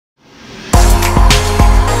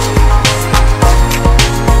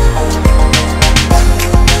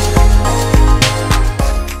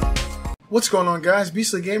What's going on, guys?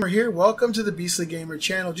 Beastly Gamer here. Welcome to the Beastly Gamer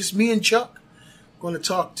channel. Just me and Chuck. I'm going to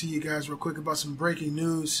talk to you guys real quick about some breaking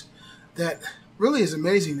news that really is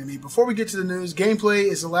amazing to me. Before we get to the news, gameplay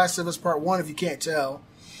is The Last of Us Part 1, if you can't tell.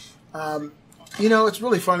 You know, it's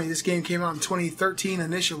really funny. This game came out in 2013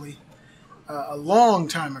 initially, a long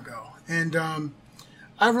time ago. And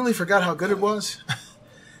I really forgot how good it was.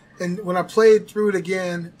 And when I played through it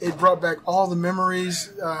again, it brought back all the memories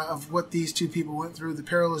of what these two people went through, the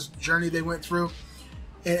perilous journey they went through.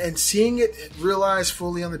 And seeing it realized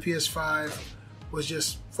fully on the PS5 was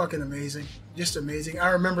just fucking amazing. Just amazing.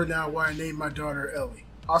 I remember now why I named my daughter Ellie.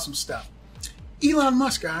 Awesome stuff. Elon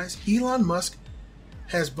Musk, guys. Elon Musk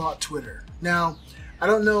has bought Twitter. Now, I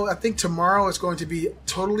don't know. I think tomorrow it's going to be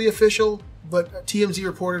totally official, but TMZ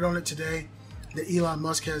reported on it today that Elon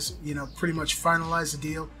Musk has, pretty much finalized the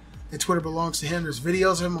deal. That Twitter belongs to him. There's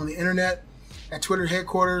videos of him on the internet at Twitter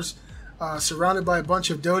headquarters, surrounded by a bunch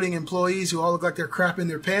of doting employees who all look like they're crapping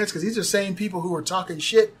their pants, because these are same people who are talking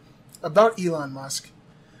shit about Elon Musk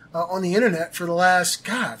on the internet for the last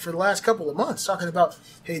couple of months, talking about,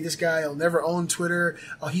 hey, this guy will never own Twitter.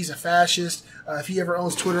 Oh, he's a fascist. If he ever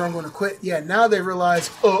owns Twitter, I'm going to quit. Yeah, now they realize,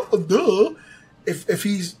 duh. If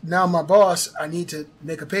he's now my boss, I need to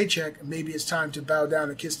make a paycheck. Maybe it's time to bow down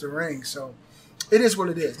and kiss the ring. So it is what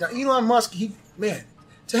it is. Now, Elon Musk,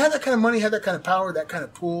 to have that kind of money, have that kind of power, that kind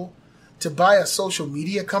of pull, to buy a social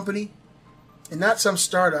media company, and not some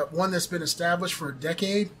startup, one that's been established for a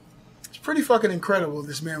decade, it's pretty fucking incredible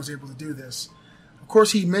this man was able to do this. Of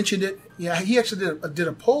course, he mentioned it. Yeah, he actually did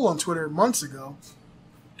a poll on Twitter months ago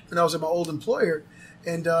when I was at my old employer,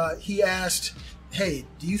 and he asked, hey,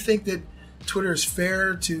 do you think that Twitter is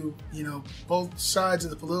fair to, both sides of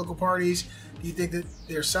the political parties? Do you think that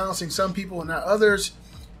they're silencing some people and not others?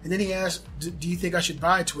 And then he asked, do you think I should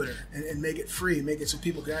buy Twitter and make it free, make it so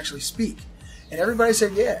people can actually speak? And everybody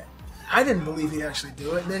said, yeah. I didn't believe he'd actually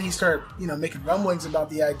do it. And then he started, making rumblings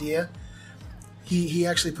about the idea. He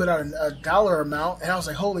actually put out a dollar amount, and I was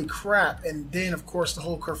like, holy crap. And then, of course, the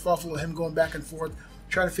whole kerfuffle of him going back and forth,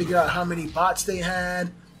 trying to figure out how many bots they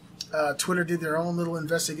had. Twitter did their own little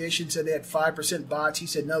investigation, said they had 5% bots. He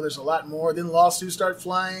said, no, there's a lot more. Then lawsuits start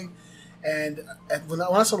flying. And when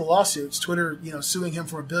I saw the lawsuits, Twitter, suing him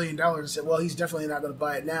for $1 billion, and said, well, he's definitely not going to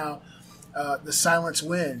buy it now. The silence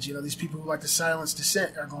wins. These people who like to silence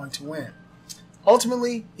dissent are going to win.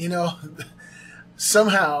 Ultimately,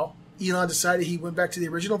 somehow Elon decided he went back to the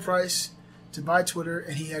original price to buy Twitter,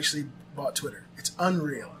 and he actually bought Twitter. It's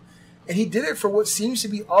unreal. And he did it for what seems to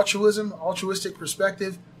be altruistic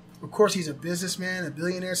perspective. Of course, he's a businessman, a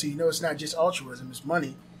billionaire, so it's not just altruism, it's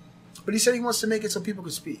money. But he said he wants to make it so people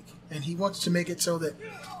can speak. And he wants to make it so that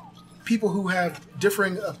people who have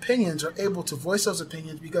differing opinions are able to voice those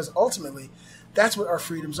opinions, because ultimately, that's what our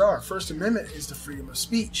freedoms are. First Amendment is the freedom of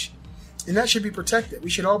speech. And that should be protected. We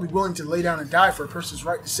should all be willing to lay down and die for a person's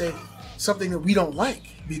right to say something that we don't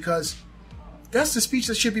like, because that's the speech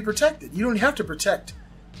that should be protected. You don't have to protect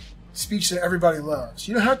speech that everybody loves.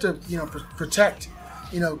 You don't have to, protect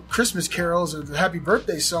Christmas carols or the happy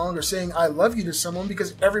birthday song or saying I love you to someone,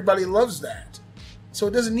 because everybody loves that. So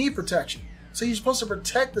it doesn't need protection. So you're supposed to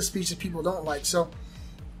protect the speech that people don't like. So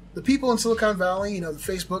the people in Silicon Valley, the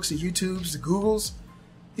Facebooks, the YouTubes, the Googles,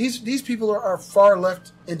 these people are far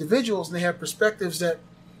left individuals, and they have perspectives that,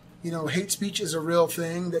 hate speech is a real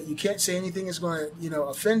thing, that you can't say anything that's going to,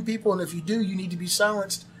 offend people. And if you do, you need to be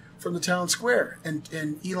silenced from the town square.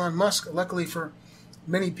 And Elon Musk, luckily for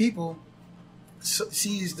many people,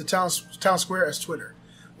 sees the town square as Twitter,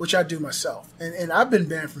 which I do myself. And I've been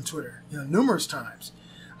banned from Twitter, numerous times.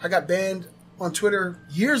 I got banned on Twitter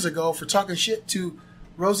years ago for talking shit to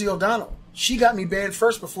Rosie O'Donnell. She got me banned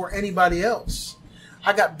first before anybody else.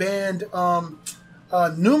 I got banned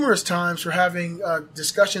numerous times for having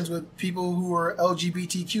discussions with people who are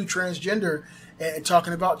LGBTQ, transgender, and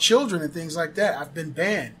talking about children and things like that. I've been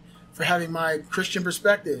banned for having my Christian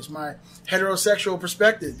perspectives, my heterosexual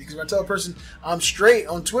perspective. Because if I tell a person I'm straight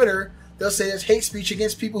on Twitter, they'll say it's hate speech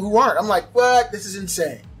against people who aren't. I'm like, what? This is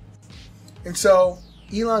insane. And so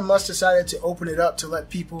Elon Musk decided to open it up to let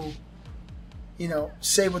people,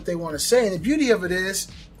 say what they want to say. And the beauty of it is,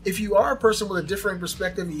 if you are a person with a differing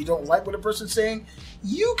perspective and you don't like what a person's saying,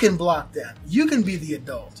 you can block them. You can be the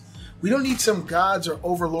adult. We don't need some gods or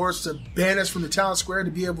overlords to ban us from the town square to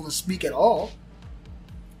be able to speak at all.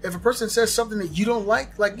 If a person says something that you don't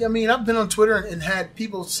like, I've been on Twitter and had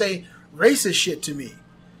people say racist shit to me,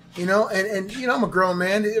 and I'm a grown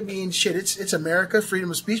man. Shit, it's America, freedom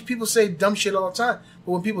of speech. People say dumb shit all the time.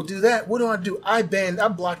 But when people do that, what do? I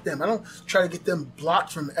block them. I don't try to get them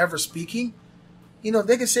blocked from ever speaking.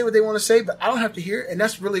 They can say what they want to say, but I don't have to hear it. And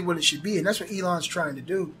that's really what it should be. And that's what Elon's trying to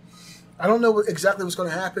do. I don't know exactly what's going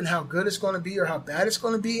to happen, how good it's going to be, or how bad it's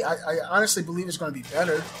going to be. I honestly believe it's going to be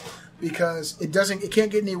better, because it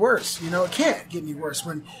can't get any worse. It can't get any worse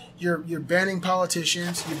when you're banning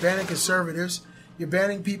politicians, you're banning conservatives, you're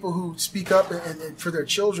banning people who speak up and for their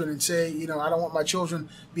children and say, I don't want my children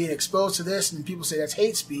being exposed to this, and people say that's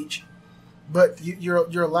hate speech. But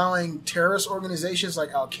you're allowing terrorist organizations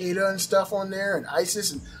like Al Qaeda and stuff on there, and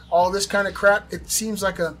ISIS and all this kind of crap. It seems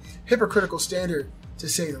like a hypocritical standard, to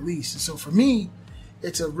say the least. And so for me,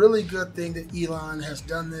 it's a really good thing that Elon has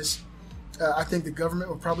done this. I think the government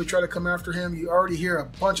will probably try to come after him. You already hear a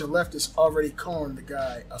bunch of leftists already calling the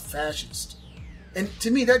guy a fascist. And to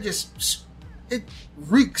me, that it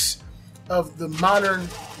reeks of the modern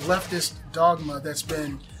leftist dogma that's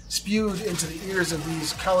been spewed into the ears of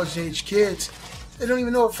these college-age kids. They don't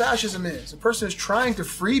even know what fascism is. A person is trying to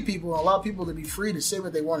free people and allow people to be free to say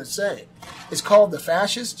what they want to say. It's called the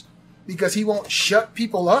fascist because he won't shut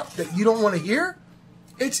people up that you don't want to hear.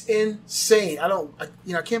 It's insane.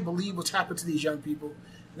 I can't believe what's happened to these young people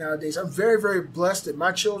nowadays. I'm very, very blessed that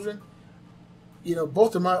my children,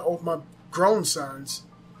 both of my grown sons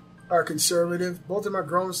are conservative. Both of my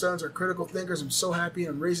grown sons are critical thinkers. I'm so happy.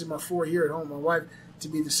 I'm raising my 4 here at home. My wife to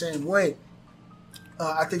be the same way.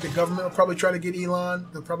 I think the government will probably try to get Elon.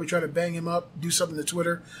 They'll probably try to bang him up, do something to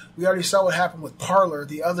Twitter. We already saw what happened with Parler,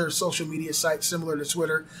 the other social media site similar to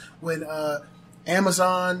Twitter, when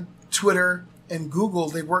Amazon, Twitter, and Google,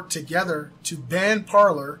 they worked together to ban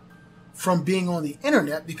Parler from being on the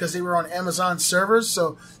internet because they were on Amazon servers.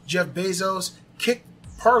 So Jeff Bezos kicked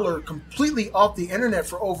Parler completely off the internet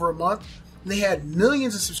for over a month. And they had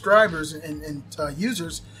millions of subscribers and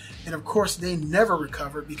users. And of course, they never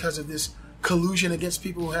recovered because of this collusion against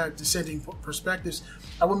people who had dissenting perspectives.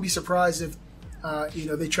 I wouldn't be surprised if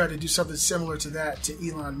they tried to do something similar to that to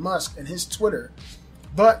Elon Musk and his Twitter.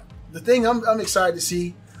 But the thing I'm excited to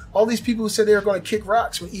see, all these people who said they were going to kick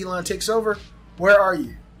rocks when Elon takes over, where are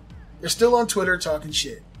you? They're still on Twitter talking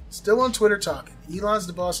shit. Still on Twitter talking. Elon's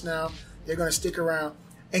the boss now. They're going to stick around.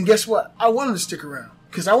 And guess what? I want them to stick around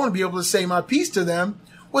because I want to be able to say my piece to them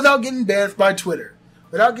without getting banned by Twitter,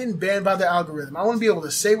 without getting banned by the algorithm. I want to be able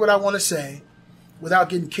to say what I want to say without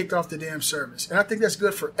getting kicked off the damn service. And I think that's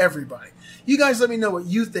good for everybody. You guys let me know what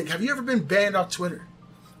you think. Have you ever been banned off Twitter?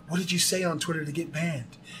 What did you say on Twitter to get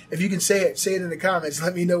banned? If you can say it in the comments.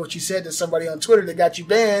 Let me know what you said to somebody on Twitter that got you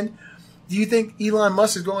banned. Do you think Elon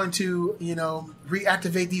Musk is going to,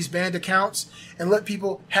 reactivate these banned accounts and let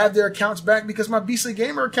people have their accounts back because my Beastly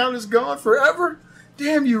Gamer account is gone forever?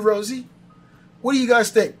 Damn you, Rosie. What do you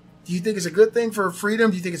guys think? Do you think it's a good thing for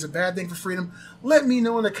freedom? Do you think it's a bad thing for freedom? Let me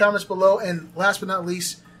know in the comments below. And last but not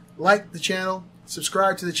least, like the channel,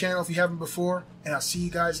 subscribe to the channel if you haven't before, and I'll see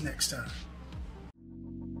you guys next time.